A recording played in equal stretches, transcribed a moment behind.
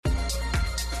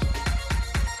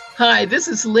Hi, this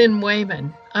is Lynn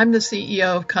Wayman. I'm the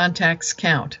CEO of Contacts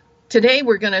Count. Today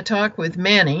we're going to talk with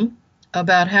Manny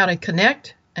about how to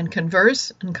connect and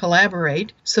converse and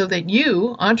collaborate so that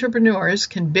you, entrepreneurs,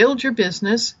 can build your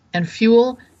business and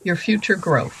fuel your future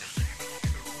growth.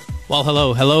 Well,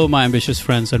 hello, my ambitious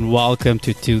friends, and welcome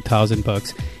to 2000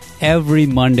 Books. Every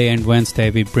Monday and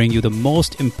Wednesday, we bring you the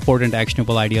most important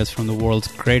actionable ideas from the world's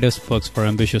greatest books for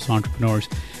ambitious entrepreneurs.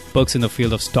 Books in the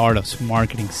field of startups,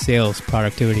 marketing, sales,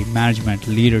 productivity, management,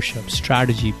 leadership,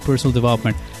 strategy, personal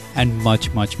development, and much,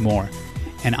 much more.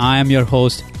 And I am your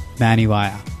host, Manny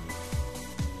Vaya.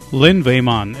 Lynn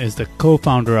Wayman is the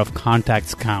co-founder of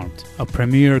Contacts Count, a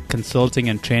premier consulting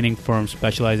and training firm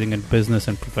specializing in business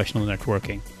and professional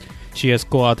networking. She has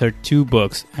co-authored 2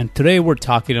 books, and today we're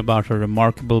talking about her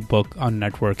remarkable book on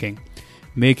networking,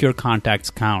 Make Your Contacts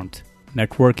Count,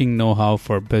 Networking Know-How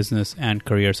for Business and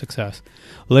Career Success.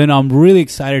 Lynn, I'm really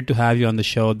excited to have you on the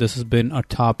show. This has been a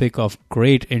topic of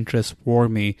great interest for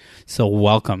me, so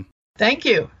welcome. Thank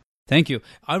you. Thank you.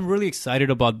 I'm really excited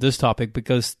about this topic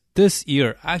because this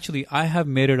year, actually, I have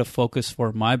made it a focus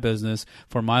for my business,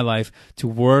 for my life, to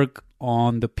work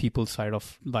on the people side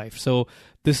of life. So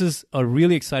this is a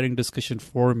really exciting discussion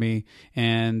for me,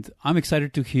 and I'm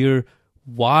excited to hear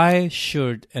why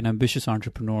should an ambitious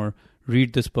entrepreneur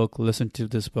read this book, listen to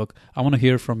this book. I want to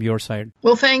hear from your side.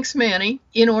 Well, thanks, Manny.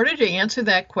 In order to answer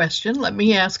that question, let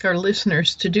me ask our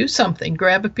listeners to do something.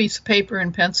 Grab a piece of paper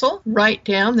and pencil, write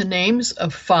down the names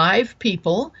of 5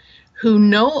 people who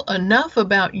know enough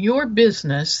about your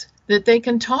business that they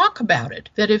can talk about it.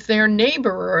 That if their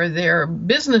neighbor or their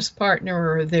business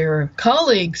partner or their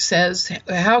colleague says,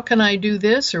 how can I do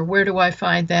this or where do I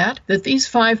find that? That these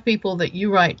 5 people that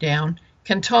you write down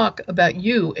can talk about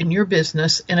you and your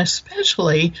business, and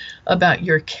especially about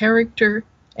your character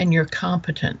and your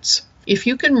competence. If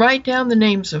you can write down the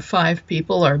names of 5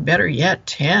 people, or better yet,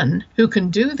 10, who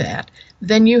can do that,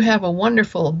 then you have a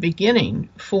wonderful beginning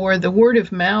for the word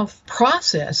of mouth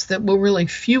process that will really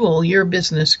fuel your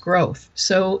business growth.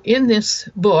 So in this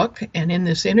book and in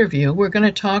this interview, we're going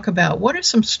to talk about what are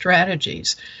some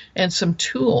strategies and some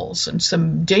tools and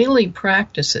some daily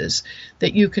practices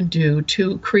that you can do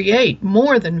to create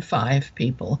more than 5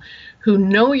 people who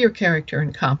know your character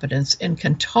and competence and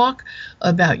can talk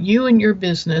about you and your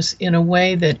business in a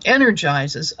way that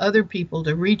energizes other people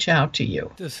to reach out to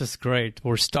you. This is great.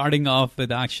 We're starting off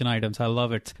with action items. I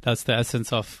love it. That's the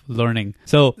essence of learning.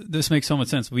 So this makes so much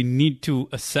sense. We need to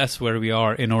assess where we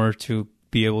are in order to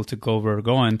be able to go where we're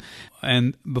going.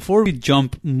 And before we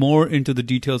jump more into the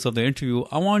details of the interview,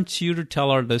 I want you to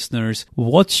tell our listeners,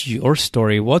 what's your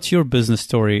story? What's your business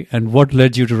story? And what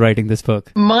led you to writing this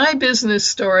book? My business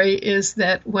story is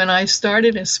that when I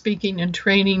started a speaking and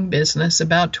training business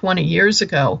about 20 years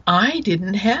ago, I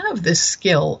didn't have this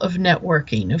skill of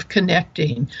networking, of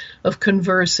connecting, of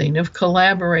conversing, of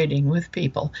collaborating with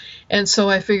people. And so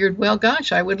I figured, well,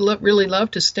 gosh, I would really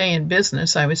love to stay in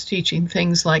business. I was teaching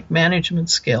things like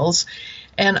management skills.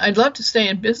 And I'd love to stay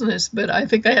in business, but I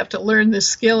think I have to learn this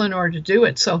skill in order to do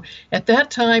it. So at that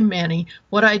time, Manny,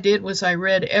 what I did was I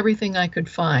read everything I could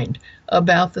find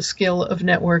about the skill of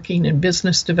networking and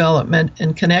business development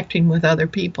and connecting with other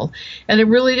people. And it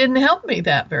really didn't help me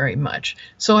that very much.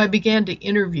 So I began to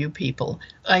interview people.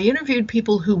 I interviewed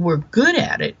people who were good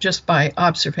at it just by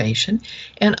observation,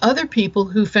 and other people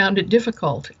who found it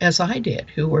difficult, as I did,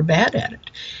 who were bad at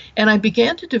it. And I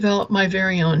began to develop my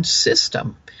very own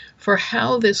system for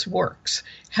how this works.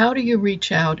 How do you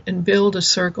reach out and build a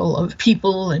circle of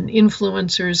people and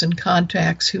influencers and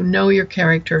contacts who know your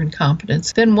character and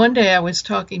competence? Then one day I was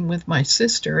talking with my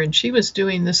sister, and she was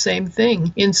doing the same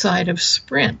thing inside of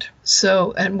Sprint.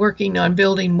 And working on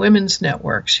building women's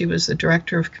networks. She was the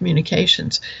director of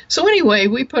communications. So anyway,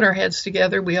 we put our heads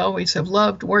together. We always have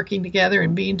loved working together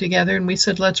and being together, and we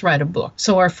said, let's write a book.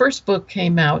 So our first book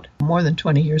came out more than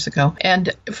 20 years ago.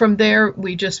 And from there,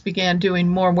 we just began doing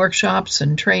more workshops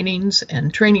and trainings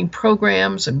and training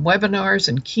programs and webinars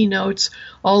and keynotes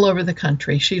all over the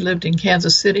country. She lived in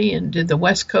Kansas City and did the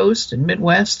West Coast and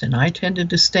Midwest, and I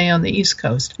tended to stay on the East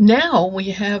Coast. Now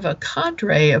we have a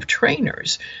cadre of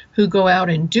trainers who go out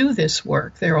and do this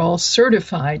work. They're all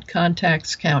certified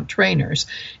Contacts Count trainers,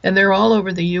 and they're all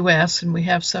over the U.S., and we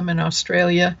have some in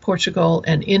Australia, Portugal,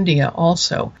 and India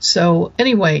also. So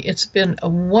anyway, it's been a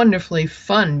wonderfully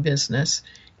fun business,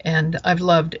 and I've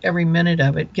loved every minute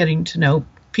of it, getting to know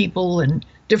people and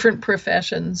different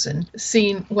professions and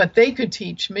seeing what they could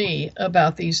teach me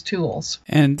about these tools.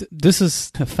 And this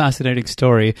is a fascinating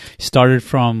story. Started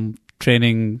from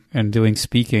training and doing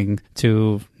speaking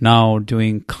to now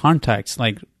doing contacts,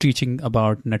 like teaching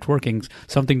about networking,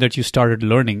 something that you started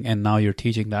learning and now you're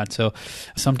teaching that. So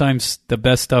sometimes the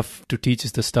best stuff to teach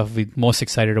is the stuff we're most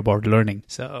excited about learning.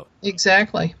 So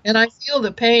exactly. And I feel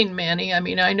the pain, Manny. I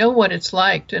mean, I know what it's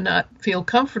like to not feel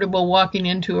comfortable walking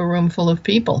into a room full of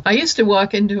people. I used to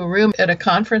walk into a room at a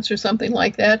conference or something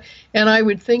like that, and I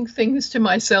would think things to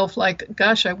myself like,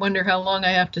 gosh, I wonder how long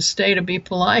I have to stay to be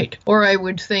polite. Or I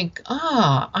would think,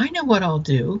 I know what I'll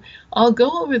do. I'll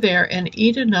go over there and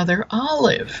eat another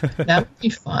olive. That would be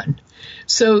fun.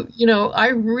 So, I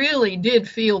really did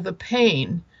feel the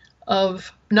pain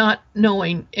of not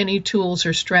knowing any tools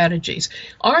or strategies.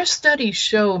 Our studies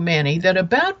show, Manny, that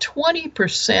about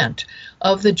 20%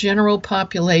 of the general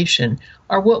population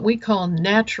are what we call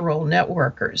natural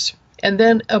networkers. And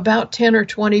then about 10 or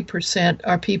 20%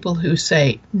 are people who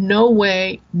say, no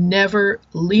way, never,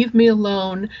 leave me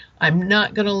alone. I'm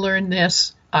not going to learn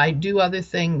this. I do other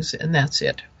things, and that's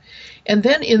it. And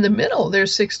then in the middle,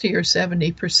 there's 60 or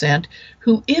 70%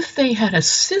 who, if they had a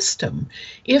system,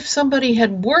 if somebody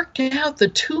had worked out the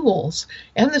tools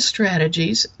and the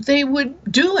strategies, they would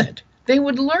do it. They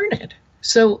would learn it.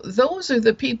 So those are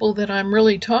the people that I'm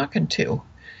really talking to.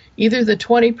 Either the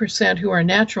 20% who are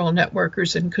natural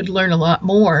networkers and could learn a lot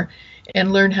more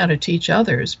and learn how to teach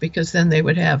others, because then they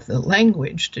would have the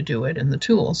language to do it and the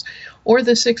tools, or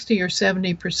the 60 or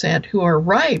 70% who are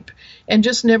ripe and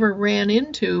just never ran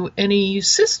into any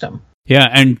system. Yeah,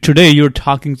 and today you're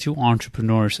talking to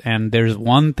entrepreneurs, and there's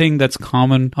one thing that's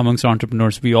common amongst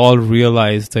entrepreneurs. We all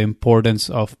realize the importance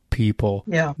of people.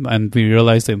 Yeah. And we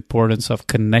realize the importance of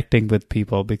connecting with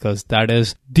people, because that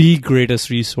is the greatest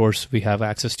resource we have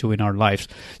access to in our lives.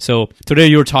 So today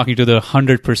you're talking to the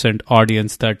 100%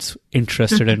 audience that's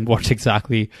interested in what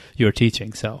exactly you're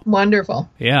teaching. So wonderful.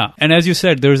 Yeah. And as you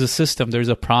said, there's a system, there's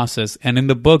a process. And in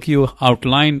the book, you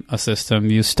outline a system.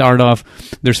 You start off,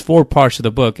 there's 4 parts of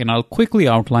the book, and I'll quickly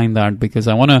outline that because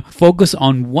I want to focus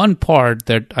on one part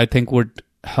that I think would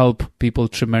help people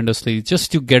tremendously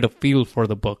just to get a feel for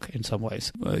the book in some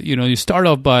ways. You start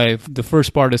off by, the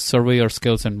first part is survey your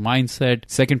skills and mindset.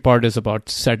 Second part is about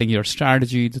setting your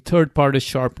strategy. The third part is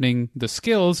sharpening the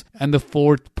skills. And the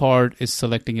fourth part is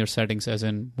selecting your settings, as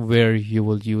in where you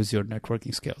will use your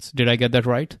networking skills. Did I get that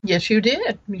right? Yes, you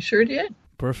did. You sure did.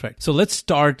 Perfect. So let's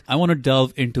start. I want to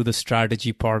delve into the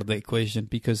strategy part of the equation,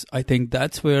 because I think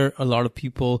that's where a lot of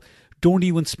people don't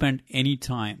even spend any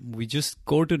time. We just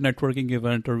go to a networking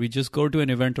event, or we just go to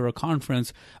an event or a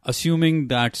conference, assuming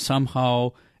that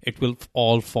somehow it will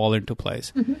all fall into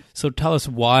place. Mm-hmm. So tell us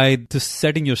why the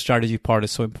setting your strategy part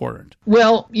is so important.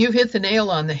 Well, you hit the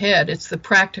nail on the head. It's the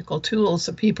practical tools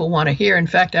that people want to hear. In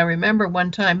fact, I remember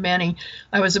one time, Manny,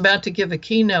 I was about to give a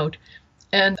keynote,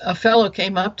 and a fellow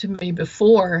came up to me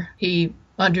before he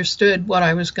understood what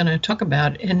I was going to talk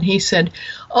about. And he said,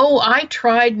 I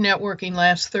tried networking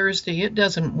last Thursday. It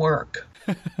doesn't work.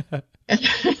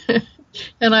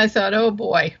 And I thought, oh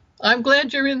boy, I'm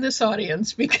glad you're in this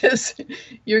audience, because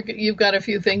you've got a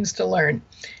few things to learn.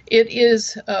 It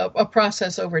is a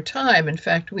process over time. In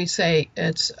fact, we say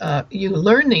it's you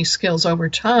learn these skills over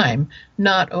time,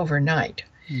 not overnight.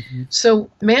 Mm-hmm. So,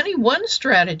 Manny, one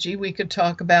strategy we could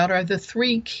talk about are the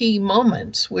 3 key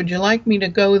moments. Would you like me to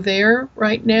go there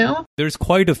right now? There's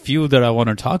quite a few that I want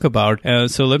to talk about.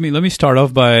 So let me start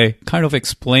off by kind of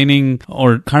explaining,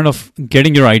 or kind of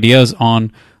getting your ideas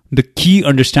on the key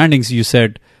understandings. You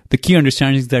said the key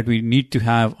understandings that we need to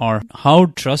have are how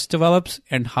trust develops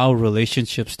and how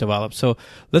relationships develop. So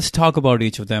let's talk about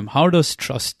each of them. How does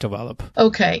trust develop?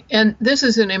 Okay, and this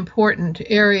is an important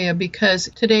area, because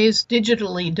today's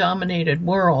digitally dominated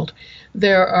world,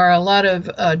 there are a lot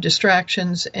of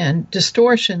distractions and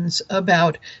distortions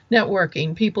about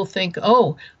networking. People think,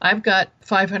 I've got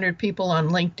 500 people on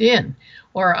LinkedIn,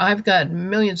 or I've got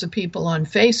millions of people on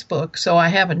Facebook, so I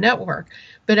have a network.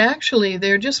 But actually,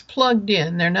 they're just plugged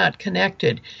in. They're not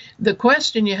connected. The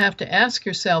question you have to ask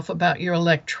yourself about your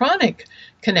electronic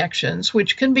connections,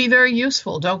 which can be very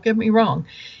useful, don't get me wrong.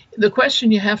 The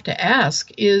question you have to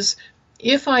ask is,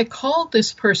 if I called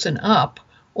this person up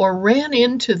or ran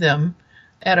into them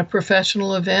at a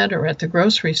professional event or at the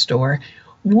grocery store,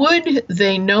 would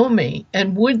they know me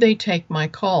and would they take my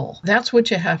call? That's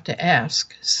what you have to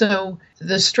ask. So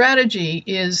the strategy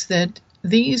is that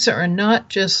these are not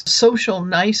just social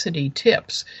nicety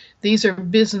tips. These are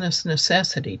business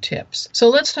necessity tips. So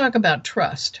let's talk about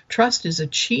trust. Trust is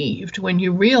achieved when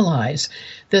you realize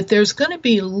that there's going to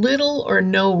be little or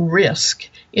no risk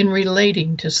in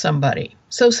relating to somebody.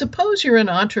 So suppose you're an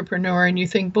entrepreneur and you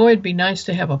think, boy, it'd be nice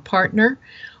to have a partner,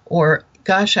 or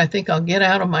gosh, I think I'll get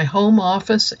out of my home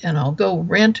office and I'll go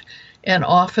rent an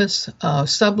office,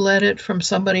 sublet it from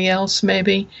somebody else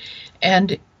maybe.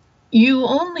 And you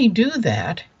only do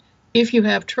that if you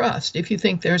have trust, if you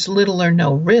think there's little or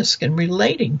no risk in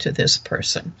relating to this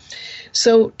person.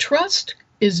 So trust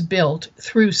is built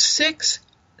through 6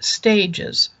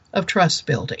 stages of trust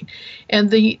building. And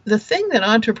the thing that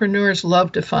entrepreneurs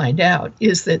love to find out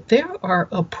is that there are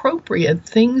appropriate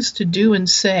things to do and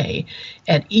say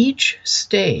at each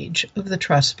stage of the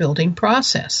trust building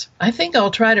process. I think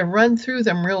I'll try to run through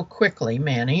them real quickly,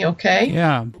 Manny, okay?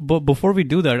 Yeah, but before we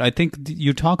do that, I think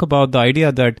you talk about the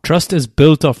idea that trust is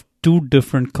built of 2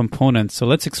 different components. So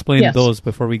let's explain those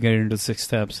before we get into 6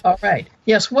 steps. All right.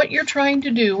 Yes, what you're trying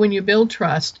to do when you build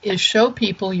trust is show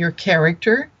people your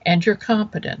character and your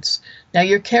competence. Now,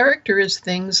 your character is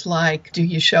things like, do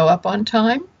you show up on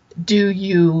time? Do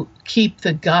you keep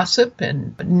the gossip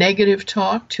and negative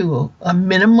talk to a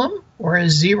minimum or a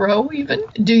 0 even?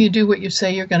 Do you do what you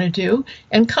say you're going to do?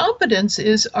 And competence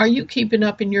is, are you keeping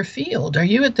up in your field? Are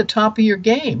you at the top of your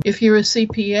game? If you're a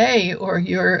CPA or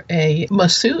you're a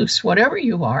masseuse, whatever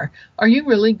you are you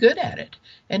really good at it?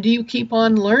 And do you keep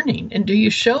on learning? And do you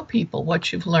show people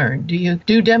what you've learned? Do you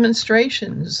do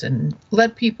demonstrations and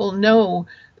let people know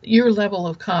your level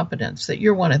of competence, that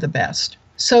you're one of the best?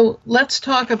 So let's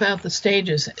talk about the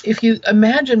stages. If you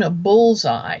imagine a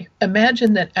bullseye,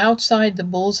 imagine that outside the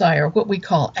bullseye are what we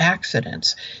call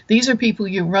accidents. These are people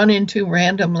you run into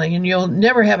randomly, and you'll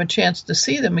never have a chance to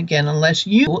see them again unless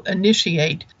you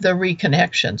initiate the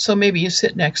reconnection. So maybe you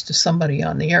sit next to somebody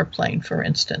on the airplane, for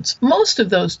instance. Most of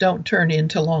those don't turn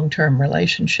into long-term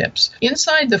relationships.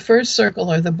 Inside the first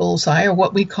circle or the bullseye are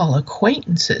what we call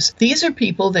acquaintances. These are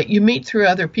people that you meet through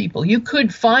other people. You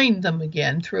could find them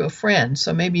again through a friend.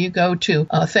 So maybe you go to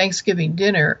a Thanksgiving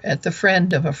dinner at the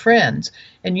friend of a friend's,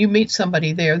 and you meet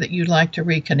somebody there that you'd like to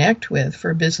reconnect with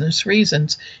for business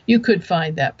reasons. You could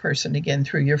find that person again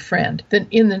through your friend. Then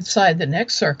inside the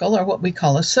next circle are what we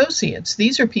call associates.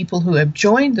 These are people who have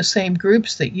joined the same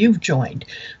groups that you've joined.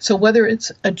 So whether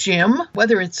it's a gym,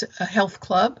 whether it's a health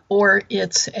club, or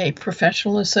it's a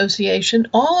professional association,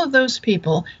 all of those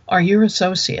people are your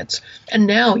associates. And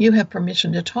now you have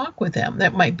permission to talk with them.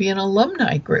 That might be an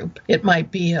alumni group. It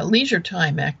might be a leisure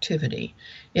time activity.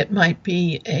 It might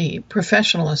be a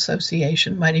professional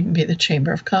association, might even be the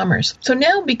Chamber of Commerce. So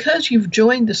now, because you've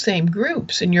joined the same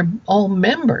groups and you're all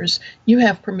members, you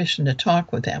have permission to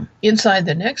talk with them. Inside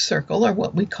the next circle are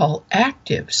what we call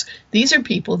actives. These are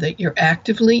people that you're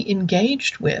actively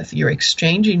engaged with. You're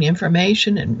exchanging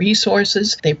information and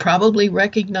resources. They probably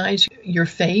recognize your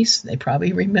face. They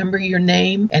probably remember your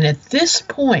name. And at this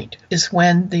point is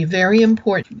when the very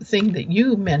important thing that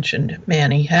you mentioned,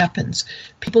 Manny, happens.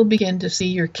 People begin to see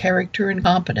your character and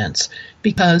competence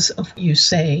because of what you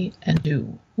say and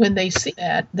do. When they see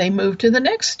that, they move to the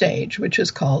next stage, which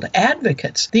is called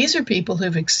advocates. These are people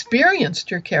who've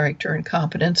experienced your character and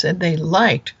competence, and they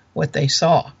liked what they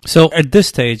saw. So at this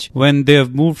stage, when they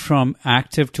have moved from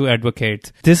active to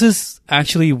advocate, this is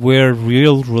actually where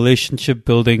real relationship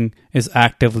building is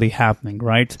actively happening,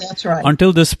 right? That's right.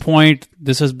 Until this point,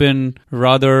 this has been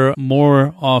rather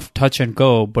more of touch and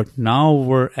go, but now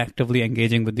we're actively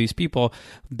engaging with these people.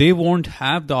 They won't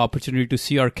have the opportunity to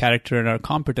see our character and our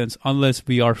competence unless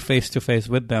we are face to face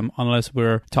with them, unless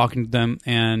we're talking to them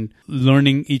and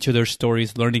learning each other's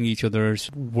stories, learning each other's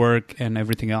work and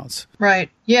everything else. Right.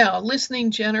 Yeah,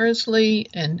 listening generously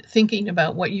and thinking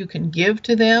about what you can give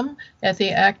to them at the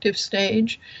active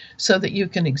stage so that you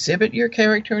can exhibit your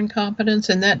character and competence,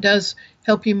 and that does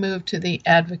help you move to the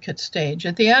advocate stage.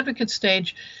 At the advocate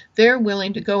stage, they're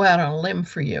willing to go out on a limb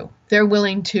for you. They're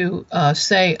willing to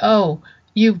say, oh,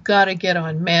 you've got to get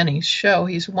on Manny's show.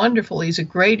 He's wonderful. He's a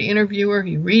great interviewer.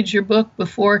 He reads your book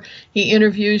before he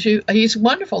interviews you. He's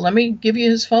wonderful. Let me give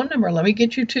you his phone number. Let me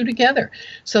get you two together.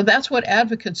 So that's what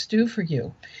advocates do for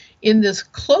you. In this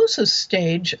closest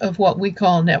stage of what we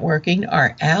call networking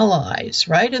are allies,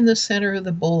 right in the center of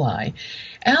the bullseye.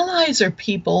 Allies are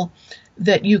people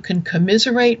that you can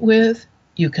commiserate with,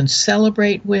 you can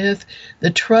celebrate with. The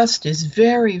trust is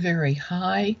very, very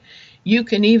high. You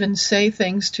can even say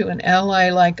things to an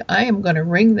ally like, I am going to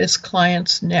wring this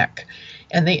client's neck.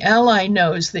 And the ally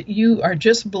knows that you are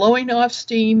just blowing off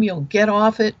steam. You'll get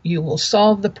off it. You will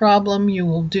solve the problem. You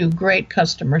will do great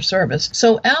customer service.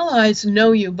 So allies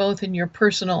know you both in your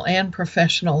personal and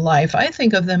professional life. I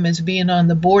think of them as being on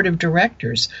the board of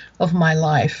directors of my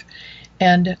life.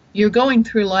 And you're going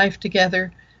through life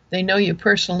together. They know you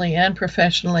personally and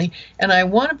professionally. And I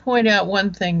want to point out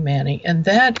one thing, Manny, and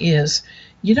that is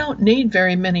you don't need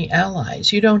very many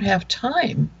allies. You don't have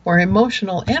time or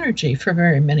emotional energy for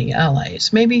very many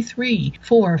allies. Maybe 3,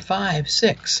 4, 5,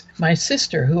 6. My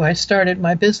sister, who I started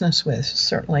my business with, is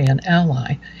certainly an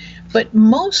ally. But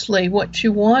mostly what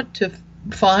you want to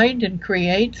find and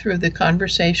create through the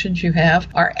conversations you have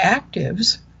are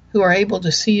actives who are able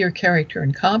to see your character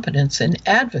and competence, and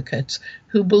advocates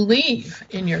who believe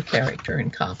in your character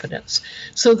and competence.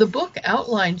 So the book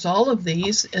outlines all of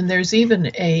these, and there's even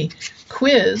a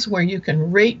quiz where you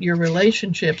can rate your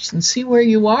relationships and see where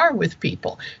you are with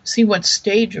people, see what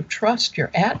stage of trust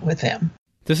you're at with them.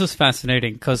 This is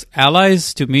fascinating because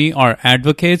allies to me are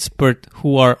advocates, but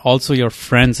who are also your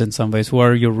friends in some ways, who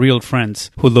are your real friends,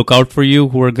 who look out for you,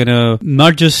 who are going to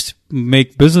not just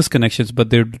make business connections, but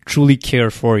they truly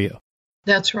care for you.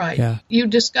 That's right. Yeah. You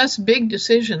discuss big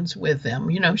decisions with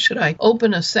them. Should I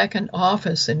open a second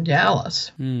office in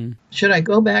Dallas? Should I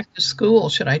go back to school?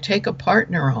 Should I take a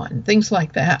partner on? Things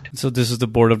like that. So this is the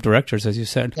board of directors, as you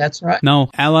said. That's right.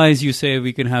 Now, allies, you say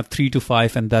we can have 3 to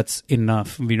 5, and that's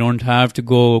enough. We don't have to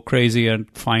go crazy and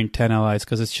find 10 allies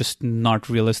because it's just not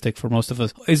realistic for most of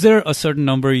us. Is there a certain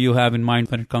number you have in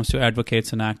mind when it comes to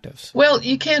advocates and actives? Well,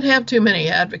 you can't have too many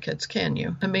advocates, can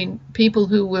you? I mean, people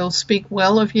who will speak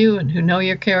well of you and who know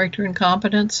your character and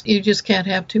competence, you just can't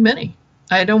have too many.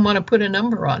 I don't want to put a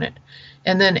number on it.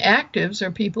 And then actives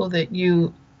are people that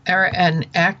you are an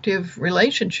active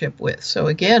relationship with. So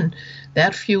again,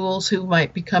 that fuels who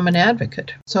might become an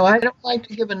advocate. So I don't like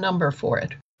to give a number for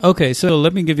it. Okay, so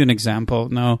let me give you an example.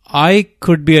 Now, I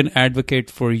could be an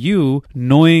advocate for you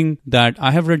knowing that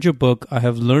I have read your book, I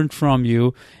have learned from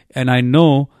you, and I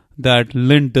know that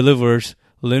Lynn delivers,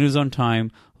 Lynn is on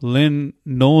time, Lynn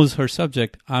knows her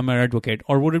subject, I'm an advocate.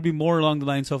 Or would it be more along the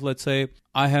lines of, let's say,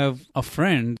 I have a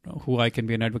friend who I can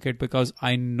be an advocate because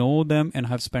I know them and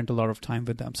have spent a lot of time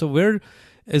with them. So where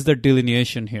is the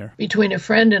delineation here? Between a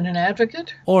friend and an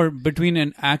advocate? Or between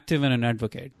an active and an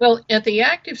advocate? Well, at the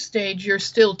active stage, you're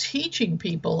still teaching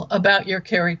people about your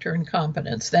character and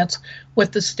competence. That's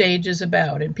what the stage is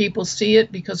about. And people see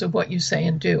it because of what you say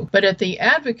and do. But at the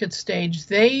advocate stage,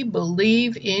 they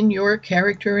believe in your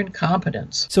character and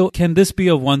competence. So can this be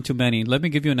a one-to-many? Let me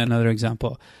give you another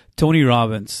example. Tony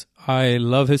Robbins. I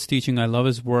love his teaching. I love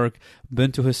his work.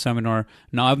 Been to his seminar.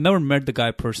 Now, I've never met the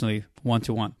guy personally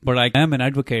one-to-one, but I am an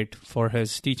advocate for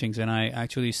his teachings, and I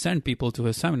actually send people to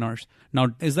his seminars. Now,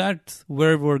 is that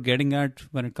where we're getting at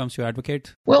when it comes to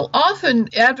advocate? Well, often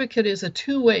advocate is a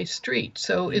two-way street.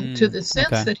 So to the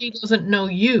sense that he doesn't know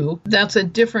you, that's a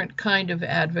different kind of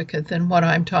advocate than what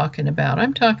I'm talking about.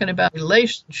 I'm talking about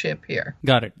relationship here.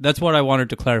 Got it. That's what I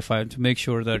wanted to clarify, to make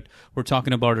sure that we're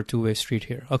talking about a two-way street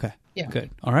here. Okay. Yeah.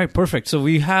 Good. All right. Perfect. So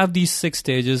we have these 6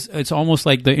 stages. It's almost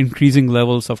like the increasing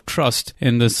levels of trust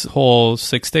in this whole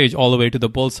 6 stage all the way to the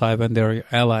bullseye when they're your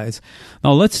allies.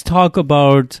 Now let's talk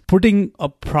about putting a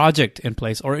project in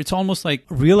place, or it's almost like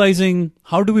realizing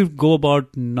how do we go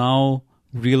about now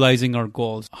realizing our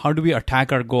goals? How do we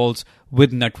attack our goals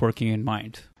with networking in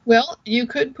mind? Well, you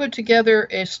could put together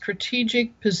a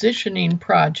strategic positioning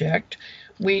project.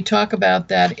 We talk about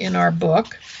that in our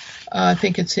book. I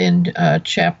think it's in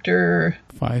chapter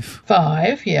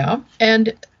 5, yeah.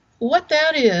 And what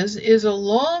that is a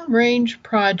long-range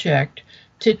project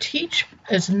to teach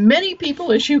as many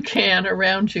people as you can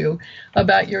around you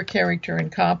about your character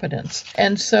and competence.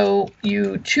 And so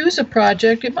you choose a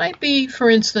project. It might be, for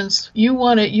instance,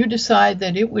 you decide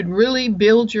that it would really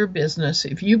build your business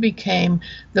if you became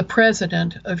the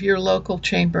president of your local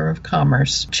Chamber of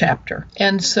Commerce chapter.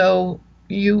 And so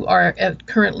you are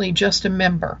currently just a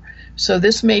member. So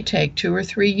this may take 2 or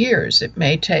 3 years. It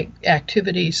may take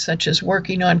activities such as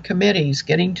working on committees,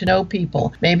 getting to know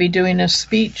people, maybe doing a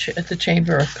speech at the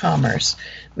Chamber of Commerce,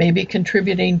 maybe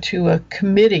contributing to a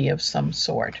committee of some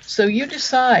sort. So you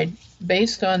decide,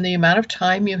 based on the amount of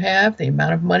time you have, the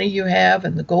amount of money you have,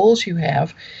 and the goals you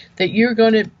have, that you're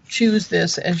going to choose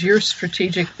this as your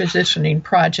strategic positioning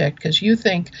project because you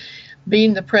think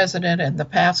being the president and the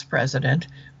past president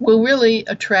will really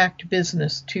attract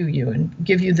business to you and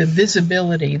give you the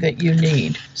visibility that you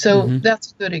need. So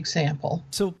that's a good example.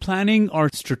 So planning our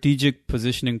strategic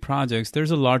positioning projects,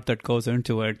 there's a lot that goes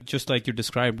into it, just like you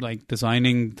described, like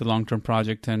designing the long-term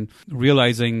project and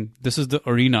realizing this is the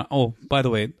arena. Oh, by the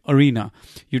way, arena.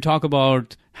 You talk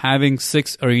about having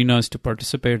 6 arenas to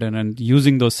participate in and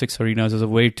using those 6 arenas as a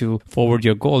way to forward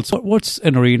your goals. What's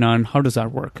an arena and how does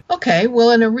that work? Okay,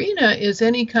 well, an arena is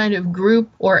any kind of group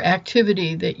or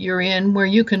activity that that you're in where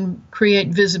you can create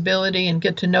visibility and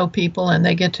get to know people and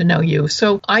they get to know you.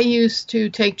 So I used to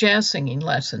take jazz singing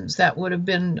lessons. That would have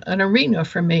been an arena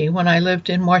for me when I lived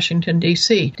in Washington,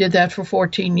 D.C. Did that for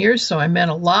 14 years, so I met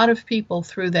a lot of people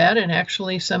through that, and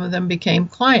actually some of them became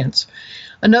clients.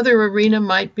 Another arena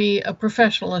might be a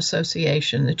professional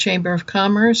association, the Chamber of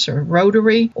Commerce or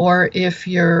Rotary, or if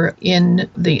you're in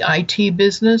the IT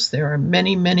business, there are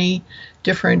many, many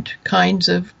different kinds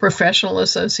of professional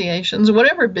associations.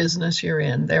 Whatever business you're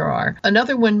in, there are.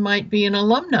 Another one might be an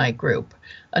alumni group.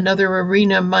 Another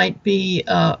arena might be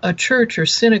a church or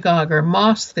synagogue or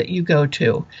mosque that you go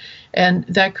to. And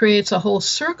that creates a whole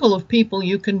circle of people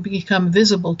you can become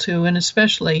visible to, and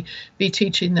especially be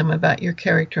teaching them about your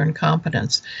character and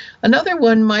competence. Another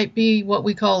one might be what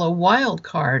we call a wild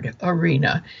card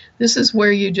arena. This is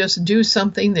where you just do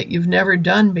something that you've never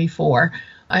done before.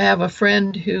 I have a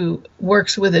friend who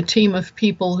works with a team of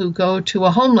people who go to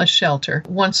a homeless shelter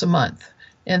once a month.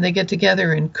 And they get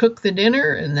together and cook the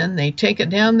dinner, and then they take it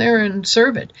down there and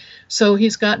serve it. So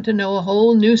he's gotten to know a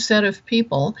whole new set of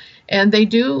people, and they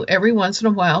do every once in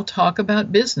a while talk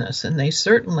about business, and they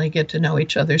certainly get to know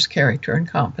each other's character and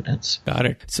competence. Got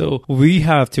it. So we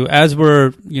have to, as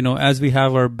we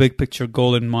have our big picture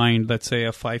goal in mind, let's say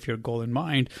a 5-year goal in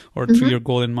mind, or a 3-year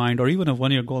goal in mind, or even a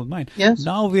 1-year goal in mind. Yes.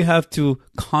 Now we have to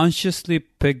consciously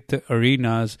pick the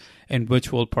arenas in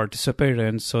which we'll participate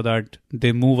in so that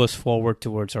they move us forward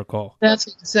towards our goal. That's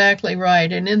exactly right.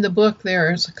 And in the book,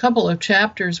 there's a couple of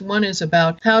chapters. One is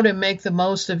about how to make the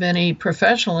most of any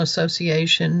professional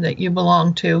association that you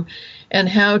belong to and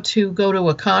how to go to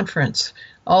a conference.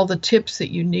 All the tips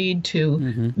that you need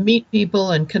to meet people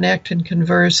and connect and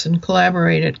converse and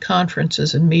collaborate at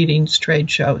conferences and meetings, trade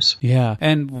shows. Yeah.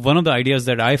 And one of the ideas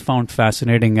that I found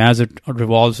fascinating as it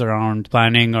revolves around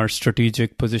planning or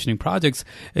strategic positioning projects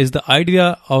is the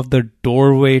idea of the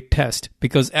doorway test.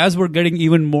 Because as we're getting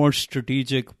even more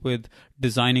strategic with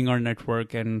designing our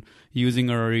network and using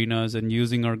our arenas and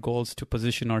using our goals to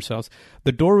position ourselves,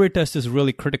 the doorway test is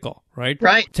really critical, right?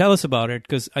 Right. Tell us about it,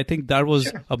 because I think that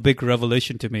was a big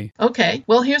revelation to me. Okay.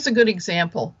 Well, here's a good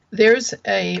example. There's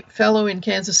a fellow in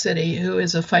Kansas City who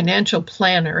is a financial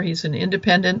planner. He's an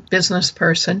independent business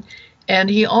person, and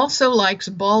he also likes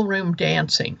ballroom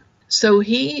dancing. So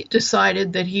he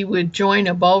decided that he would join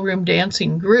a ballroom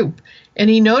dancing group. And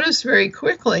he noticed very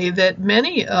quickly that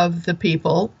many of the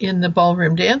people in the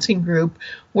ballroom dancing group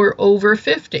were over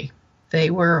 50. They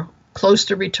were close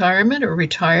to retirement or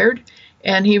retired.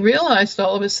 And he realized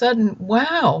all of a sudden,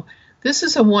 wow, this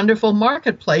is a wonderful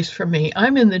marketplace for me.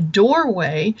 I'm in the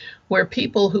doorway where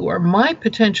people who are my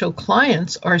potential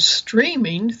clients are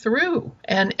streaming through.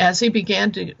 And as he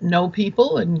began to know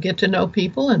people and get to know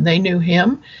people, and they knew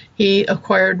him, he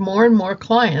acquired more and more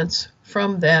clients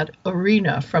from that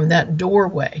arena, from that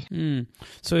doorway.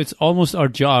 So it's almost our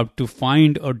job to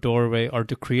find a doorway or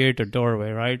to create a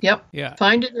doorway, right? Yep. Yeah.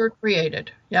 Find it or create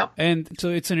it. Yep. And so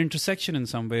it's an intersection in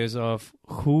some ways of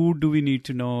who do we need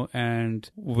to know and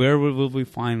where will we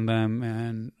find them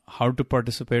and how to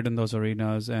participate in those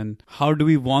arenas and how do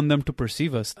we want them to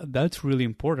perceive us. That's really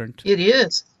important. It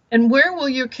is. And where will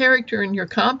your character and your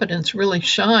competence really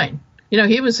shine? You know,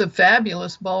 he was a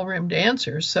fabulous ballroom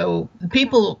dancer. So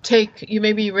people you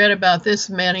maybe read about this,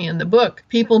 Manny, in the book.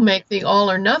 People make the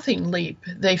all or nothing leap.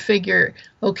 They figure,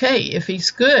 okay, if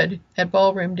he's good at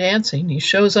ballroom dancing, he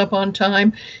shows up on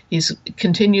time, he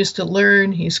continues to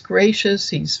learn, he's gracious,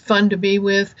 he's fun to be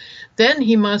with, then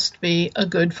he must be a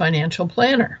good financial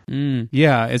planner.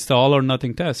 Yeah, it's the all or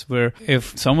nothing test where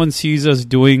if someone sees us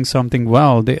doing something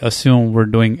well, they assume we're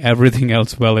doing everything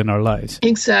else well in our lives.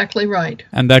 Exactly right.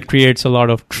 And that creates a lot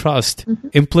of trust,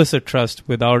 implicit trust,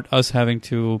 without us having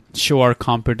to show our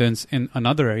competence in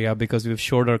another area because we've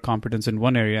showed our competence in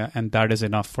one area, and that is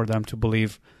enough for them to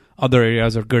believe other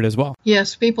areas are good as well.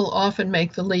 Yes, people often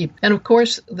make the leap. And of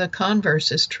course, the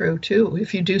converse is true too.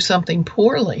 If you do something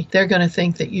poorly, they're going to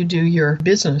think that you do your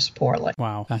business poorly.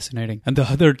 Wow, fascinating. And the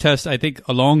other test, I think,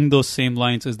 along those same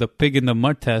lines is the pig in the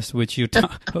mud test, which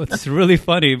it's really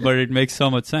funny, but it makes so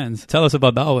much sense. Tell us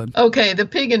about that one. Okay, the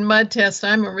pig in mud test.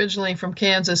 I'm originally from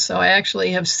Kansas, so I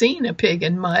actually have seen a pig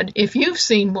in mud. If you've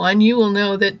seen one, you will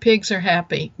know that pigs are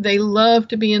happy. They love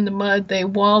to be in the mud. They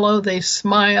wallow. They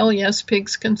smile. Yes,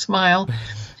 pigs can smile.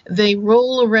 They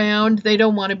roll around. They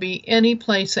don't want to be any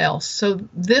place else. So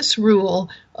this rule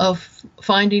of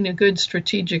finding a good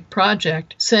strategic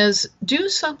project says do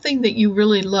something that you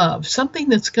really love, something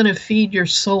that's going to feed your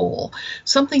soul,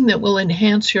 something that will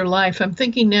enhance your life. I'm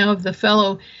thinking now of the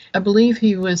fellow, I believe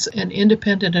he was an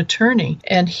independent attorney,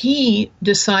 and he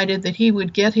decided that he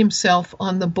would get himself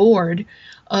on the board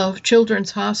of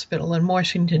Children's Hospital in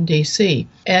Washington, D.C.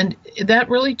 And that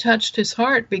really touched his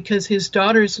heart because his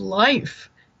daughter's life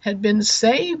had been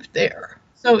saved there.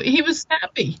 So he was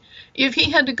happy. If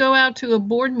he had to go out to a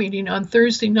board meeting on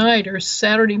Thursday night or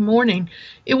Saturday morning,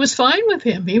 it was fine with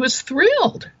him. He was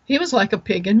thrilled. He was like a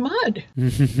pig in mud.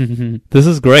 This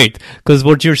is great, because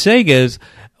what you're saying is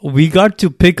we got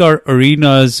to pick our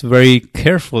arenas very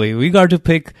carefully. We got to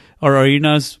pick our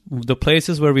arenas, the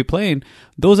places where we play in.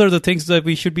 Those are the things that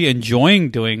we should be enjoying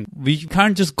doing. We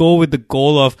can't just go with the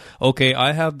goal of, okay,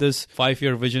 I have this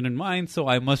 5-year vision in mind, so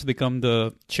I must become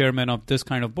the chairman of this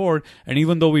kind of board. And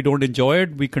even though we don't enjoy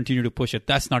it, we continue to push it.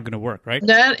 That's not going to work, right?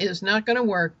 That is not going to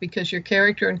work because your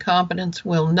character and competence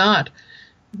will not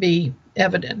be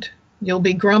evident. You'll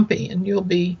be grumpy and you'll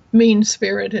be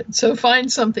mean-spirited. So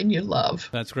find something you love.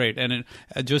 That's great. And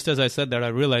just as I said that, I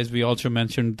realized we also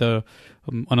mentioned the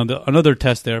another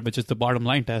test there, which is the bottom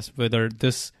line test, whether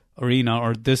this arena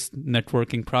or this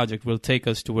networking project will take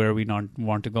us to where we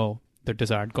want to go, the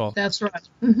desired goal. That's right.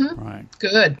 Mm-hmm. Right.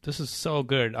 Good. This is so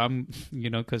good.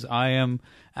 Because I am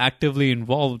actively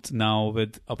involved now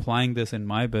with applying this in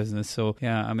my business. So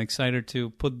yeah, I'm excited to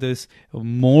put this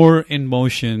more in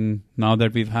motion now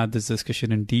that we've had this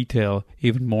discussion in detail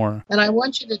even more. And I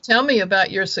want you to tell me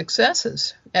about your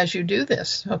successes as you do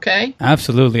this, okay?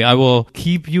 Absolutely. I will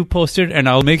keep you posted, and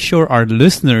I'll make sure our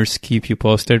listeners keep you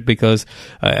posted, because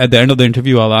at the end of the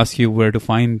interview, I'll ask you where to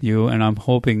find you, and I'm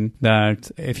hoping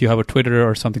that if you have a Twitter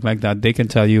or something like that, they can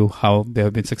tell you how they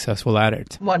have been successful at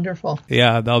it. Wonderful.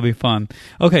 Yeah, that'll be fun.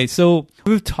 Okay, so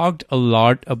we've talked a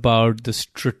lot about the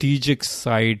strategic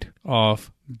side of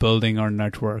building our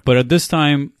network. But at this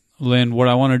time, Lynn, what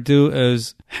I want to do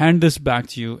is hand this back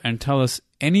to you and tell us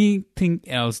anything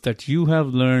else that you have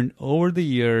learned over the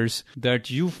years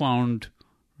that you found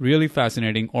really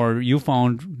fascinating or you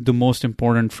found the most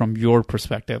important from your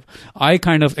perspective. I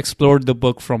kind of explored the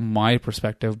book from my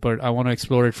perspective, but I want to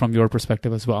explore it from your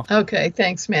perspective as well. Okay,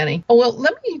 thanks, Manny. Well,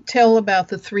 let me tell about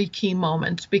the 3 key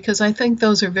moments because I think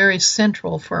those are very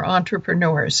central for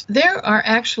entrepreneurs. There are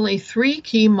actually 3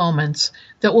 key moments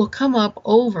that will come up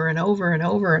over and over and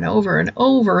over and over and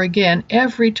over again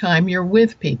every time you're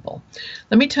with people.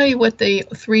 Let me tell you what the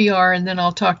 3 are, and then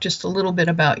I'll talk just a little bit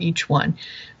about each one.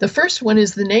 The first one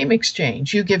is the name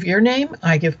exchange. You give your name,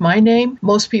 I give my name.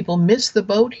 Most people miss the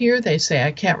boat here. They say,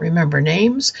 I can't remember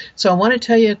names. So I want to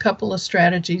tell you a couple of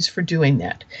strategies for doing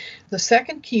that. The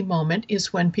second key moment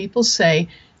is when people say,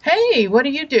 hey, what do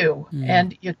you do?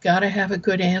 And you've got to have a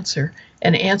good answer,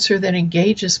 an answer that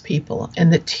engages people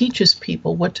and that teaches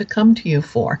people what to come to you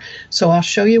for. So I'll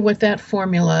show you what that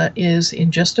formula is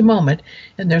in just a moment,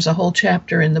 and there's a whole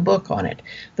chapter in the book on it.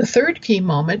 The third key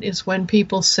moment is when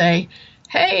people say,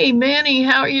 hey, Manny,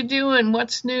 how are you doing?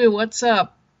 What's new? What's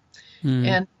up?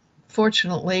 And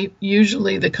fortunately,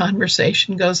 usually the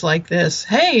conversation goes like this.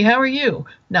 Hey, how are you?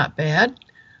 Not bad.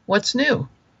 What's new?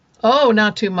 Oh,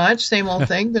 not too much. Same old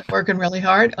thing. Been working really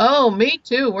hard. Oh, me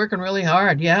too. Working really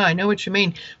hard. Yeah, I know what you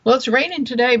mean. Well, it's raining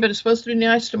today, but it's supposed to be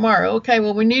nice tomorrow. Okay,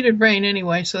 well, we needed rain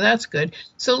anyway, so that's good.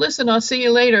 So listen, I'll see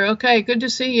you later. Okay, good to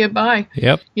see you. Bye.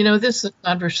 Yep. You know, this is a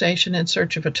conversation in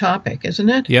search of a topic, isn't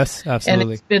it? Yes, absolutely.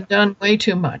 And it's been done way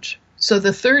too much. So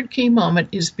the third key moment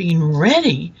is being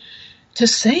ready to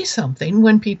say something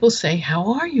when people say,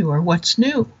 how are you or what's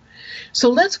new? So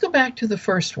let's go back to the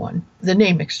first one, the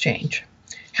name exchange.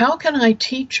 How can I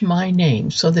teach my name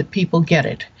so that people get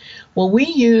it? Well, we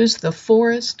use the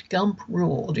Forrest Gump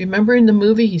rule. Do you remember in the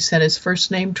movie he said his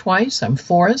first name twice? I'm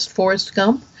Forrest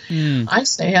Gump. I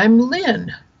say I'm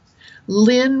Lynn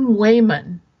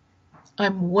Wayman.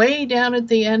 I'm way down at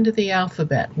the end of the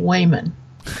alphabet, Wayman.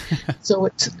 So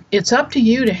it's up to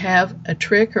you to have a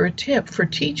trick or a tip for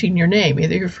teaching your name,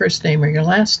 either your first name or your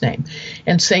last name.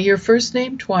 And say your first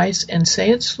name twice and say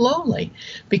it slowly,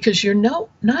 because you're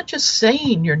not just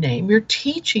saying your name, you're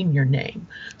teaching your name.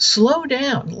 Slow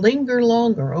down, linger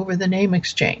longer over the name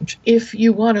exchange. If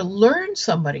you want to learn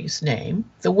somebody's name,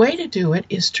 the way to do it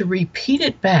is to repeat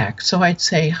it back. So I'd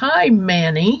say, hi,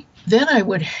 Manny. Then I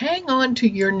would hang on to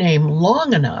your name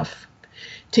long enough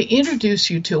to introduce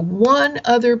you to one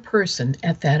other person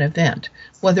at that event.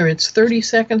 Whether it's 30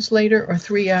 seconds later or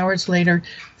 3 hours later,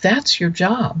 that's your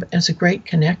job as a great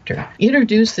connector.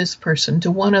 Introduce this person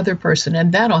to one other person,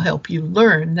 and that'll help you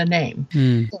learn the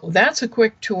name. So that's a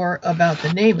quick tour about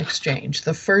the name exchange,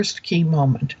 the first key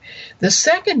moment. The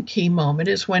second key moment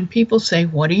is when people say,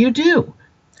 what do you do?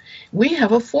 We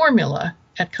have a formula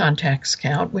at Contacts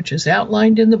Count, which is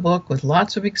outlined in the book with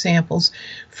lots of examples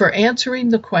for answering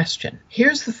the question.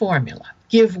 Here's the formula.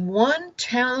 Give one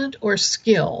talent or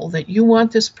skill that you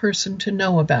want this person to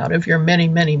know about of your many,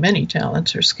 many, many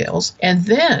talents or skills. And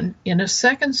then in a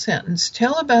second sentence,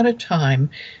 tell about a time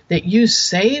that you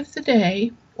saved the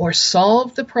day or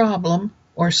solved the problem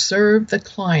or served the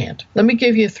client. Let me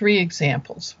give you 3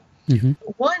 examples. Mm-hmm.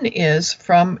 One is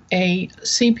from a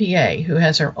CPA who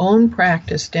has her own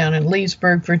practice down in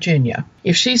Leesburg, Virginia.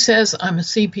 If she says, I'm a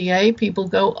CPA, people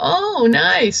go, oh,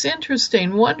 nice,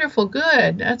 interesting, wonderful,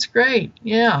 good, that's great.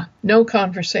 Yeah, no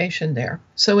conversation there.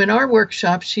 So in our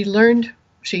workshop, she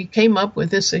came up with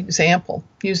this example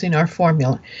using our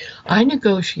formula. I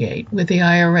negotiate with the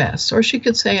IRS. Or she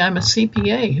could say, I'm a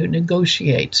CPA who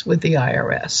negotiates with the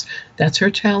IRS. That's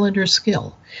her talent or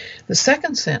skill. The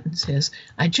second sentence is,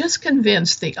 I just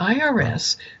convinced the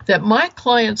IRS that my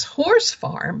client's horse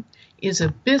farm is a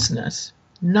business,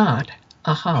 not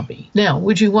a hobby. Now,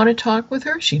 would you want to talk with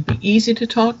her? She'd be easy to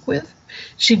talk with.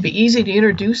 She'd be easy to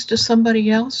introduce to somebody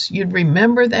else. You'd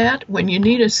remember that when you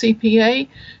need a CPA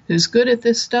who's good at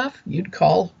this stuff, you'd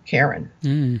call Karen.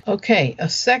 Okay, a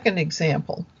second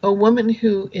example. A woman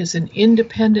who is an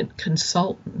independent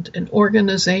consultant, an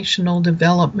organizational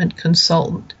development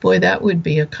consultant. Boy, that would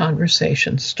be a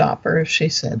conversation stopper if she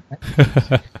said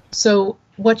that. So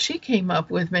what she came up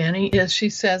with, Manny, is she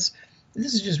says,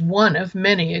 this is just one of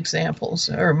many examples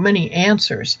or many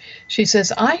answers. She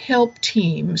says, I help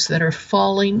teams that are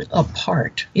falling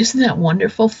apart. Isn't that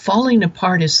wonderful? Falling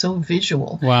apart is so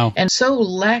visual. Wow. And so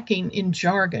lacking in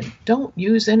jargon. Don't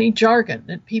use any jargon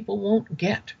that people won't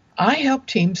get. I help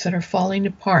teams that are falling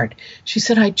apart. She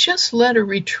said, I just led a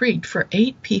retreat for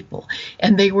 8 people,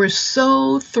 and they were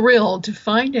so thrilled to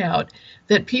find out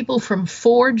that people from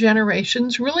 4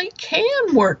 generations really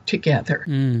can work together.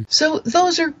 So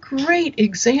those are great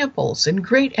examples and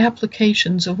great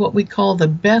applications of what we call the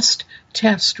best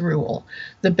test rule.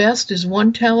 The best is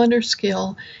one talent or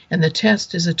skill, and the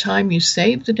test is a time you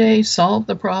saved the day, solved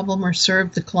the problem, or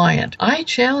served the client. I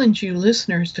challenge you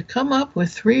listeners to come up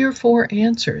with 3 or 4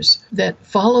 answers that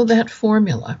follow that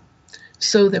formula,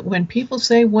 so that when people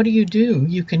say, what do?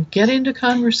 You can get into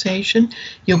conversation,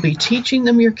 you'll be teaching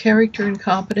them your character and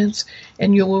competence,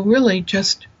 and you will really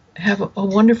just have a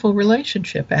wonderful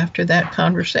relationship after that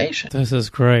conversation. This is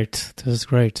great.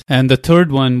 And the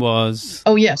third one was?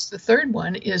 Oh, yes. The third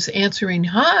one is answering,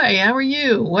 hi, how are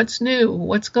you? What's new?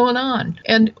 What's going on?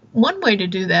 And one way to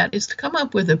do that is to come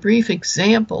up with a brief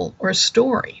example or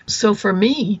story. So for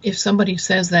me, if somebody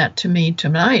says that to me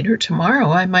tonight or tomorrow,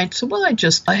 I might say, well,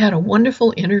 I had a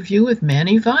wonderful interview with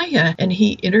Manny Vaya, and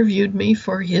he interviewed me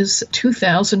for his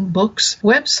 2000 Books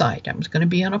website. I was going to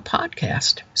be on a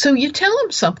podcast. So you tell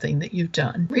him something that you've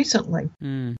done recently.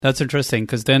 That's interesting,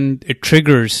 because then it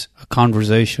triggers a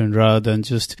conversation rather than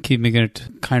just keeping it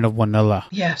kind of vanilla.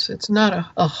 Yes, it's not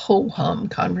a ho-hum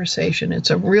conversation.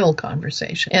 It's a real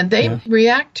conversation. And they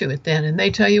react to it then, and they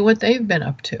tell you what they've been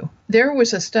up to. There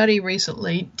was a study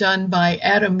recently done by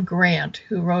Adam Grant,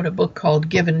 who wrote a book called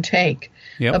Give and Take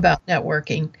about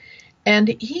networking. And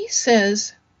he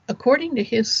says, according to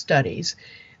his studies,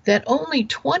 that only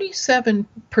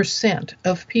 27%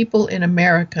 of people in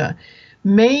America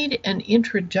made an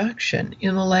introduction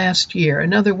in the last year.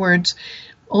 In other words,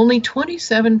 only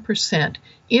 27%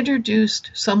 introduced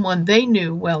someone they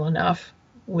knew well enough,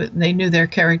 they knew their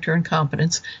character and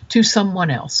competence, to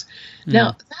someone else.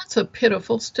 Now, that's a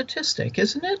pitiful statistic,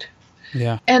 isn't it?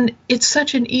 Yeah. And it's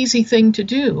such an easy thing to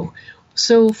do.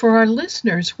 So for our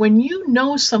listeners, when you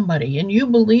know somebody and you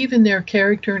believe in their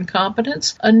character and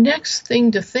competence, a next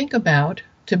thing to think about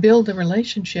to build a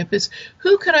relationship is,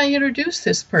 who can I introduce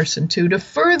this person to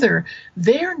further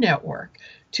their network,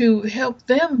 to help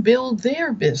them build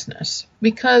their business?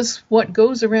 Because what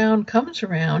goes around comes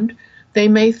around. They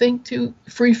may think to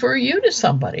refer you to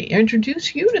somebody,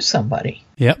 introduce you to somebody.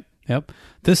 Yep.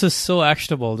 This is so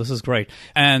actionable. This is great.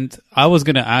 And I was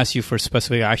going to ask you for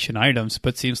specific action items,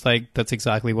 but seems like that's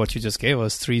exactly what you just gave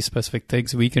us. 3 specific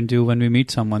things we can do when we meet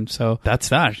someone. So that's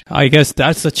that. I guess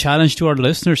that's the challenge to our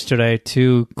listeners today,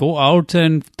 to go out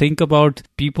and think about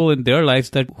people in their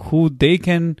lives who they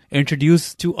can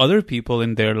introduce to other people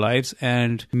in their lives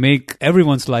and make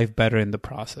everyone's life better in the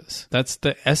process. That's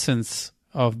the essence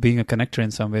of being a connector in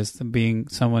some ways, being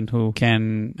someone who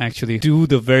can actually do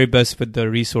the very best with the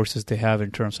resources they have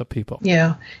in terms of people.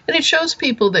 Yeah. And it shows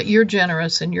people that you're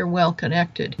generous and you're well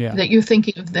connected, that you're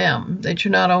thinking of them, that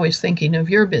you're not always thinking of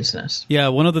your business. Yeah.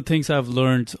 One of the things I've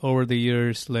learned over the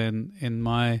years, Lynn, in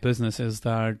my business is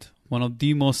that one of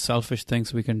the most selfish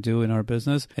things we can do in our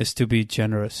business is to be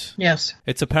generous. Yes.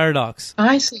 It's a paradox.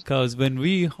 I see. Because when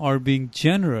we are being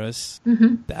generous,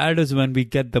 that is when we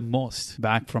get the most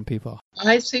back from people.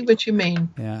 I see what you mean.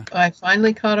 Yeah. I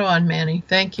finally caught on, Manny.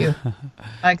 Thank you.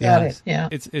 I got it. Yeah.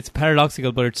 It's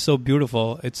paradoxical, but it's so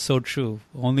beautiful. It's so true.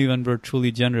 Only when we're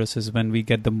truly generous is when we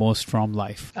get the most from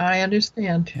life. I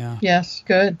understand. Yeah. Yes.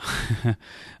 Good.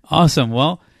 Awesome.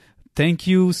 Well, thank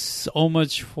you so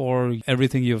much for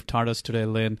everything you've taught us today,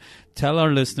 Lynn. Tell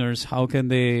our listeners, how can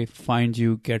they find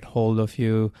you, get hold of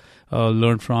you,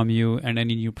 learn from you, and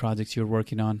any new projects you're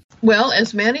working on? Well,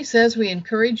 as Manny says, we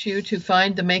encourage you to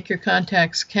find the Make Your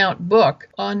Contacts Count book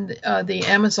on the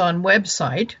Amazon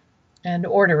website and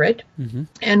order it.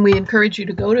 And we encourage you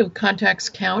to go to Contacts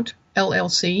Count,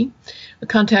 LLC,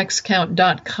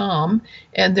 contactscount.com,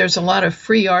 and there's a lot of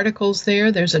free articles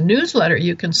there. There's a newsletter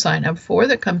you can sign up for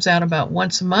that comes out about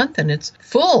once a month, and it's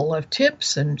full of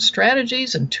tips and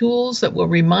strategies and tools that will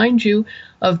remind you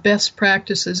of best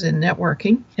practices in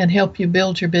networking and help you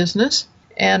build your business.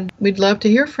 And we'd love to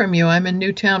hear from you. I'm in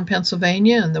Newtown,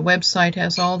 Pennsylvania, and the website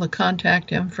has all the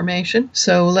contact information.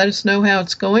 So let us know how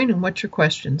it's going and what your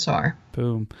questions are.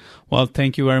 Boom. Well,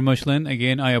 thank you very much, Lynn.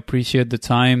 Again, I appreciate the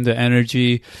time, the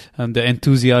energy, and the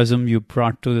enthusiasm you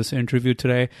brought to this interview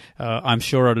today. I'm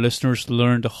sure our listeners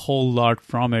learned a whole lot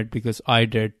from it because I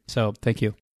did. So thank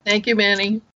you. Thank you,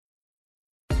 Manny.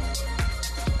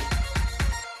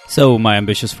 So, my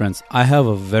ambitious friends, I have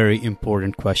a very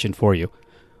important question for you.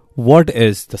 What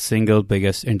is the single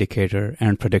biggest indicator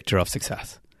and predictor of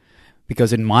success?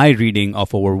 Because in my reading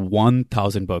of over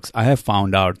 1,000 books, I have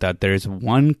found out that there is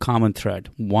one common thread,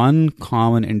 one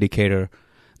common indicator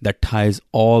that ties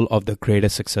all of the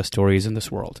greatest success stories in this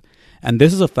world. And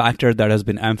this is a factor that has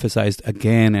been emphasized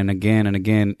again and again and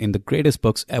again in the greatest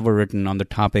books ever written on the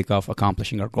topic of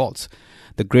accomplishing our goals.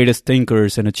 The greatest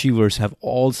thinkers and achievers have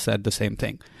all said the same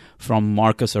thing. From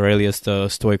Marcus Aurelius, the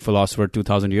Stoic philosopher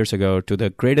 2,000 years ago, to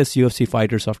the greatest UFC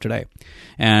fighters of today.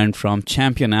 And from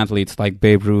champion athletes like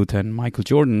Babe Ruth and Michael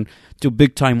Jordan to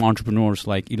big-time entrepreneurs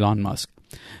like Elon Musk.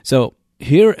 So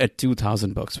here at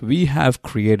 2,000 Books, we have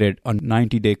created a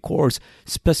 90-day course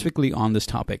specifically on this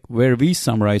topic, where we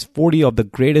summarize 40 of the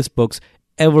greatest books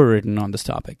ever written on this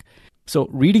topic. So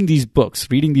reading these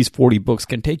 40 books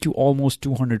can take you almost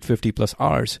 250 plus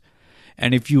hours.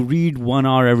 And if you read 1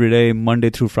 hour every day, Monday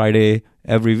through Friday,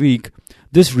 every week,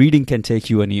 this reading can take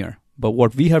you a year. But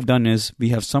what we have done is we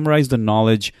have summarized the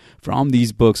knowledge from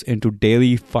these books into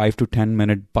daily 5 to 10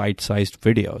 minute bite-sized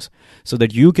videos so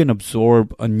that you can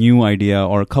absorb a new idea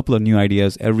or a couple of new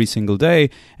ideas every single day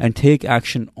and take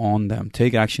action on them,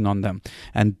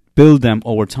 and build them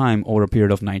over time over a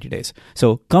period of 90 days.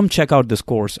 So come check out this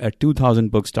course at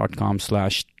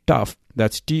 2000books.com/tough.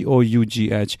 That's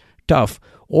TOUGH, tough,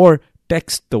 or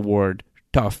text the word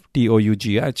TOUGH,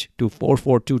 TOUGH, to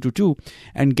 44222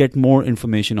 and get more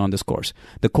information on this course.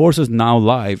 The course is now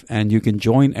live and you can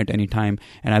join at any time,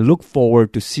 and I look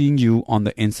forward to seeing you on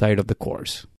the inside of the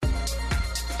course.